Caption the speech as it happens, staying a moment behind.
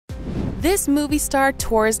This movie star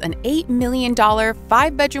tours an $8 million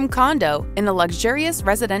 5-bedroom condo in a luxurious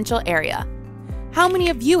residential area. How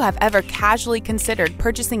many of you have ever casually considered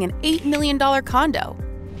purchasing an $8 million condo?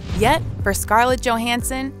 Yet, for Scarlett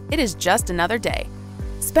Johansson, it is just another day.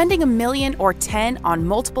 Spending $1 million or 10 on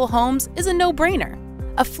multiple homes is a no-brainer,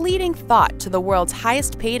 a fleeting thought to the world's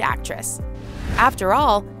highest-paid actress. After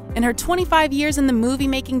all, in her 25 years in the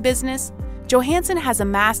movie-making business, Johansson has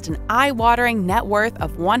amassed an eye-watering net worth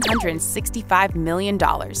of $165 million.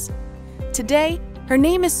 Today, her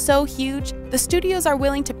name is so huge, the studios are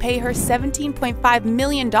willing to pay her $17.5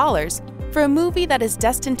 million for a movie that is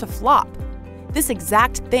destined to flop. This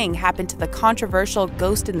exact thing happened to the controversial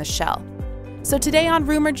Ghost in the Shell. So today on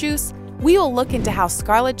Rumour Juice, we will look into how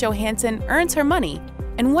Scarlett Johansson earns her money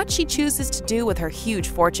and what she chooses to do with her huge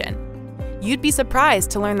fortune. You'd be surprised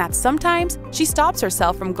to learn that sometimes she stops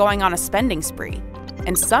herself from going on a spending spree.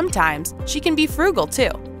 And sometimes she can be frugal too.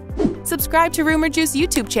 Subscribe to Rumour Juice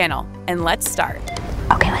YouTube channel, and let's start.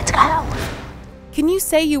 Okay, let's go. Can you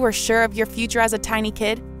say you were sure of your future as a tiny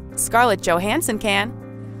kid? Scarlett Johansson can.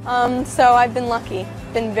 So I've been lucky.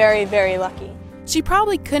 Been very, very lucky. She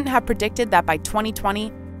probably couldn't have predicted that by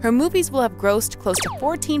 2020, her movies will have grossed close to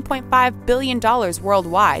 $14.5 billion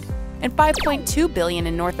worldwide and $5.2 billion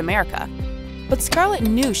in North America. But Scarlett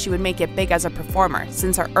knew she would make it big as a performer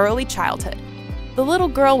since her early childhood. The little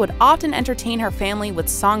girl would often entertain her family with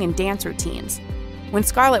song and dance routines. When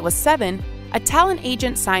Scarlett was 7, a talent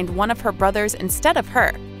agent signed one of her brothers instead of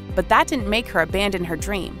her, but that didn't make her abandon her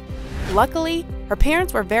dream. Luckily, her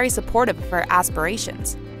parents were very supportive of her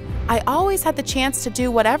aspirations. "I always had the chance to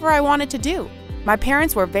do whatever I wanted to do. My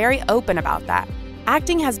parents were very open about that.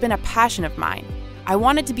 Acting has been a passion of mine. I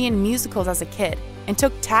wanted to be in musicals as a kid and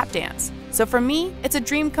took tap dance. So for me, it's a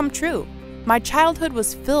dream come true. My childhood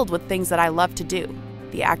was filled with things that I loved to do,"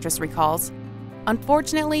 the actress recalls.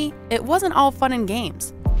 Unfortunately, it wasn't all fun and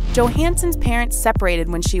games. Johansson's parents separated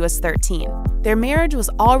when she was 13. Their marriage was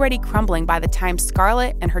already crumbling by the time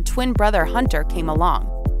Scarlett and her twin brother Hunter came along.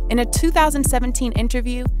 In a 2017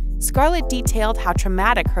 interview, Scarlett detailed how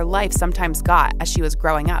traumatic her life sometimes got as she was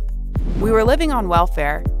growing up. "We were living on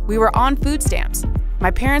welfare. We were on food stamps. My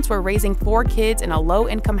parents were raising 4 kids in a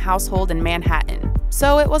low-income household in Manhattan,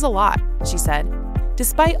 so it was a lot," she said.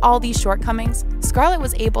 Despite all these shortcomings, Scarlett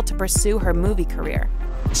was able to pursue her movie career.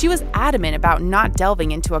 She was adamant about not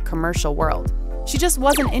delving into a commercial world. She just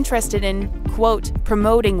wasn't interested in, quote,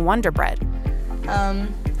 promoting Wonder Bread.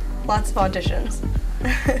 Lots of auditions.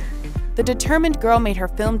 The determined girl made her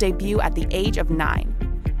film debut at the age of 9.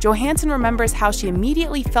 Johansson remembers how she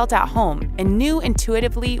immediately felt at home and knew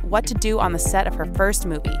intuitively what to do on the set of her first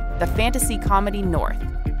movie, the fantasy comedy North.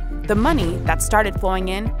 The money that started flowing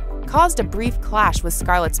in caused a brief clash with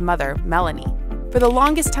Scarlett's mother, Melanie. For the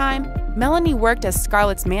longest time, Melanie worked as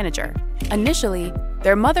Scarlett's manager. Initially,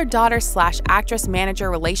 their mother-daughter/actress-manager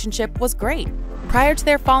relationship was great. Prior to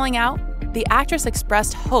their falling out, the actress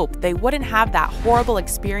expressed hope they wouldn't have that horrible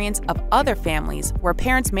experience of other families where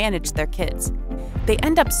parents managed their kids. "They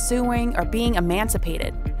end up suing or being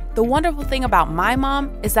emancipated. The wonderful thing about my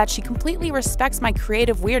mom is that she completely respects my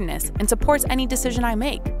creative weirdness and supports any decision I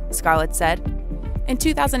make," Scarlett said. In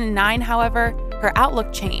 2009, however, her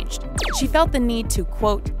outlook changed. She felt the need to,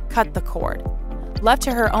 quote, cut the cord. Left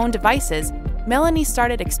to her own devices, Melanie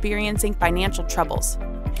started experiencing financial troubles.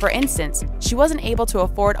 For instance, she wasn't able to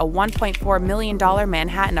afford a $1.4 million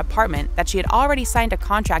Manhattan apartment that she had already signed a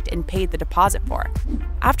contract and paid the deposit for.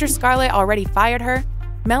 After Scarlett already fired her,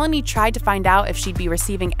 Melanie tried to find out if she'd be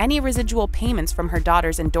receiving any residual payments from her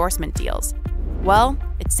daughter's endorsement deals. Well,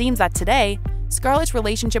 it seems that today, Scarlett's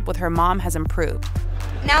relationship with her mom has improved.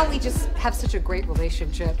 Now we just have such a great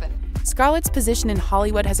relationship. Scarlett's position in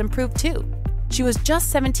Hollywood has improved too. She was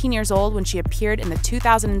just 17 years old when she appeared in the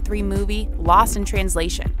 2003 movie Lost in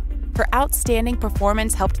Translation. Her outstanding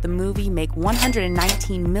performance helped the movie make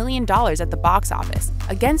 $119 million at the box office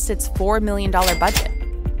against its $4 million budget.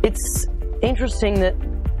 It's interesting that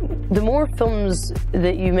the more films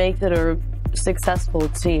that you make that are successful,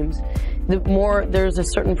 it seems, the more there's a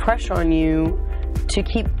certain pressure on you to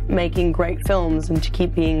keep making great films and to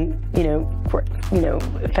keep being,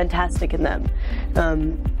 fantastic in them.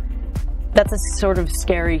 That's a sort of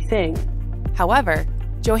scary thing. However,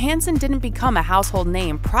 Johansson didn't become a household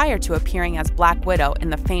name prior to appearing as Black Widow in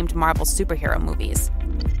the famed Marvel superhero movies.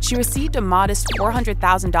 She received a modest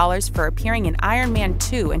 $400,000 for appearing in Iron Man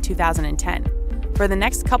 2 in 2010. For the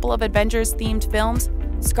next couple of Avengers-themed films,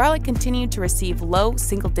 Scarlett continued to receive low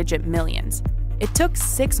single-digit millions. It took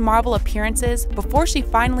 6 Marvel appearances before she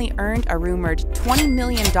finally earned a rumored $20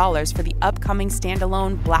 million for the upcoming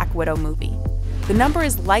standalone Black Widow movie. The number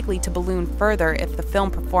is likely to balloon further if the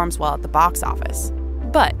film performs well at the box office.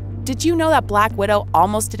 But did you know that Black Widow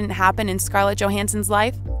almost didn't happen in Scarlett Johansson's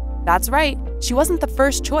life? That's right, she wasn't the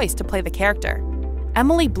first choice to play the character.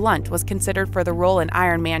 Emily Blunt was considered for the role in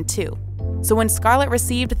Iron Man 2. So when Scarlett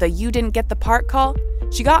received the "you didn't get the part" call,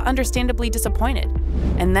 she got understandably disappointed.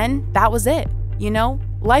 And then that was it. You know,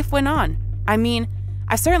 life went on. I mean,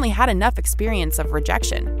 I certainly had enough experience of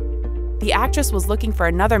rejection. The actress was looking for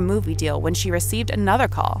another movie deal when she received another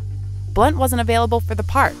call. Blunt wasn't available for the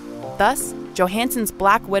part. Thus, Johansson's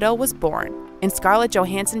Black Widow was born, and Scarlett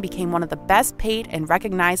Johansson became one of the best paid and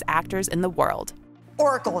recognized actors in the world.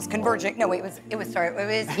 Oracles converging. No, it was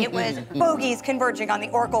bogies converging on the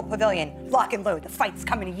Oracle Pavilion. Lock and load. The fight's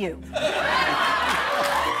coming to you.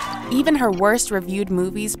 Even her worst reviewed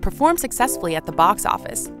movies performed successfully at the box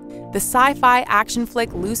office. The sci-fi action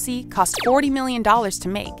flick Lucy cost $40 million to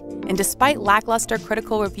make, and despite lackluster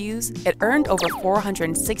critical reviews, it earned over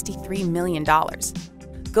 $463 million.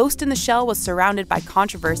 Ghost in the Shell was surrounded by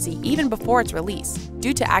controversy even before its release,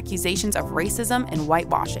 due to accusations of racism and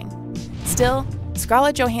whitewashing. Still,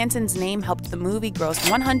 Scarlett Johansson's name helped the movie gross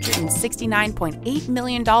 $169.8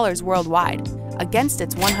 million worldwide, against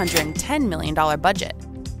its $110 million budget.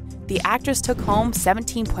 The actress took home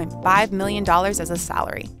 $17.5 million as a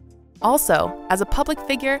salary. Also, as a public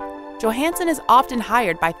figure, Johansson is often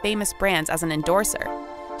hired by famous brands as an endorser.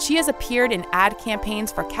 She has appeared in ad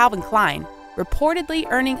campaigns for Calvin Klein, reportedly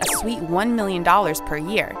earning a sweet $1 million per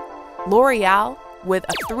year, L'Oreal, with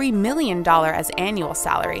a $3 million as annual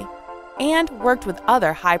salary, and worked with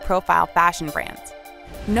other high-profile fashion brands.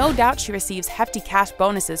 No doubt she receives hefty cash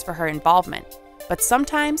bonuses for her involvement, but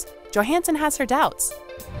sometimes Johansson has her doubts.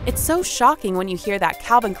 It's so shocking when you hear that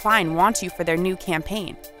Calvin Klein wants you for their new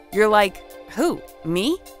campaign. You're like, who,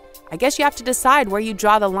 me? I guess you have to decide where you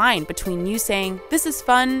draw the line between you saying, this is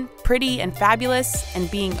fun, pretty, and fabulous,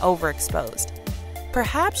 and being overexposed.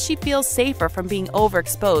 Perhaps she feels safer from being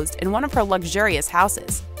overexposed in one of her luxurious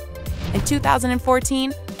houses. In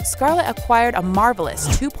 2014, Scarlett acquired a marvelous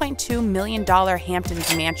 $2.2 million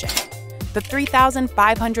Hamptons mansion. The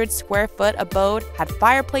 3,500 square foot abode had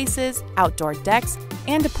fireplaces, outdoor decks,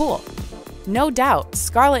 and a pool. No doubt,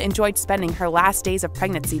 Scarlett enjoyed spending her last days of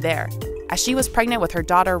pregnancy there, as she was pregnant with her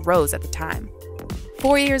daughter Rose at the time.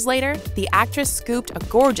 4 years later, the actress scooped a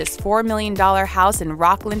gorgeous $4 million house in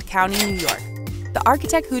Rockland County, New York. The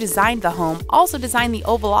architect who designed the home also designed the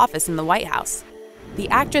Oval Office in the White House. The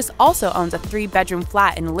actress also owns a 3-bedroom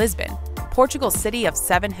flat in Lisbon, Portugal's city of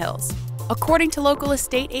 7 hills. According to local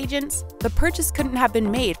estate agents, the purchase couldn't have been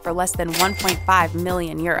made for less than 1.5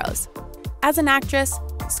 million euros. As an actress,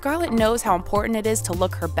 Scarlett knows how important it is to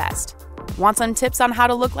look her best. Want some tips on how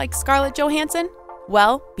to look like Scarlett Johansson?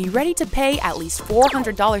 Well, be ready to pay at least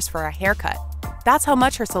 $400 for a haircut. That's how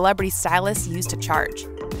much her celebrity stylists used to charge.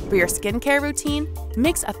 For your skincare routine,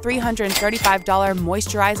 mix a $335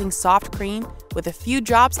 moisturizing soft cream with a few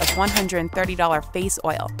drops of $130 face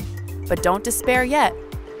oil. But don't despair yet.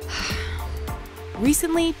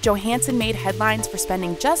 Recently, Johansson made headlines for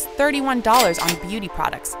spending just $31 on beauty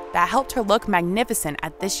products that helped her look magnificent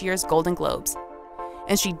at this year's Golden Globes.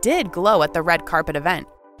 And she did glow at the red carpet event.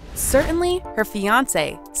 Certainly, her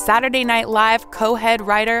fiancé, Saturday Night Live co-head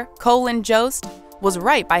writer Colin Jost, was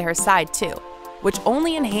right by her side too, which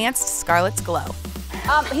only enhanced Scarlett's glow.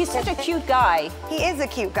 He's such a cute guy. He is a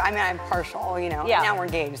cute guy. I mean, I'm partial, you know. Yeah. Now we're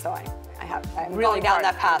engaged, so I'm Really going down hard.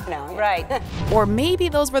 that path now. Right. Or maybe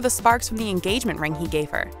those were the sparks from the engagement ring he gave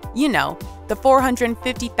her. You know, the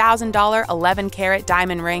 $450,000 11-carat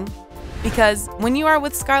diamond ring. Because when you are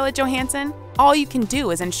with Scarlett Johansson, all you can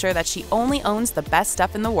do is ensure that she only owns the best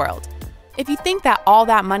stuff in the world. If you think that all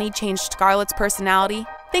that money changed Scarlett's personality,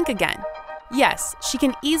 think again. Yes, she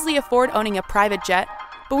can easily afford owning a private jet,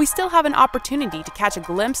 but we still have an opportunity to catch a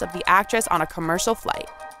glimpse of the actress on a commercial flight.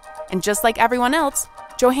 And just like everyone else,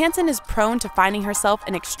 Johansson is prone to finding herself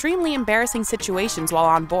in extremely embarrassing situations while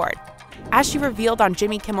on board. As she revealed on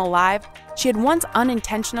Jimmy Kimmel Live, she had once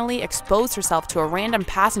unintentionally exposed herself to a random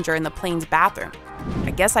passenger in the plane's bathroom.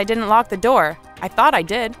 I guess I didn't lock the door. I thought I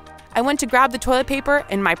did. I went to grab the toilet paper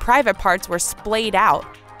and my private parts were splayed out.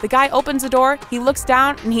 The guy opens the door, he looks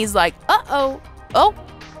down, and he's like, uh-oh. Oh,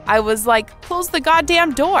 I was like, close the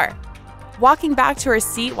goddamn door. Walking back to her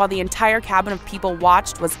seat while the entire cabin of people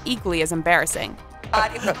watched was equally as embarrassing.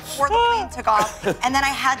 It was before the plane took off, and then I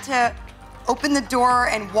had to open the door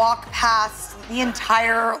and walk past the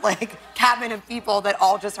entire cabin of people that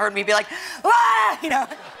all just heard me be like, ah, you know.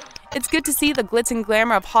 It's good to see the glitz and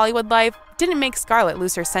glamour of Hollywood life didn't make Scarlett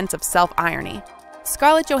lose her sense of self-irony.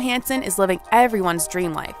 Scarlett Johansson is living everyone's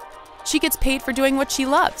dream life. She gets paid for doing what she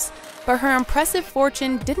loves. But her impressive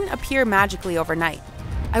fortune didn't appear magically overnight.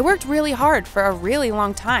 "I worked really hard for a really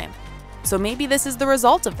long time. So maybe this is the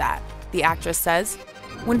result of that," the actress says.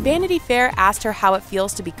 When Vanity Fair asked her how it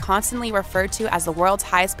feels to be constantly referred to as the world's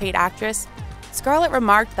highest paid actress, Scarlett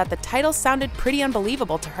remarked that the title sounded pretty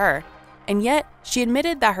unbelievable to her, and yet she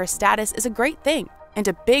admitted that her status is a great thing and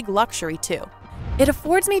a big luxury too. "It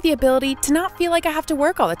affords me the ability to not feel like I have to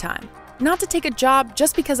work all the time, not to take a job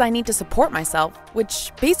just because I need to support myself,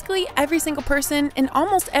 which basically every single person in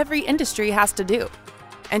almost every industry has to do."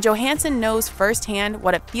 And Johansson knows firsthand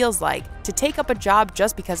what it feels like to take up a job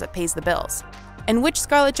just because it pays the bills. And which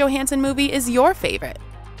Scarlett Johansson movie is your favorite?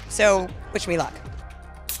 So wish me luck.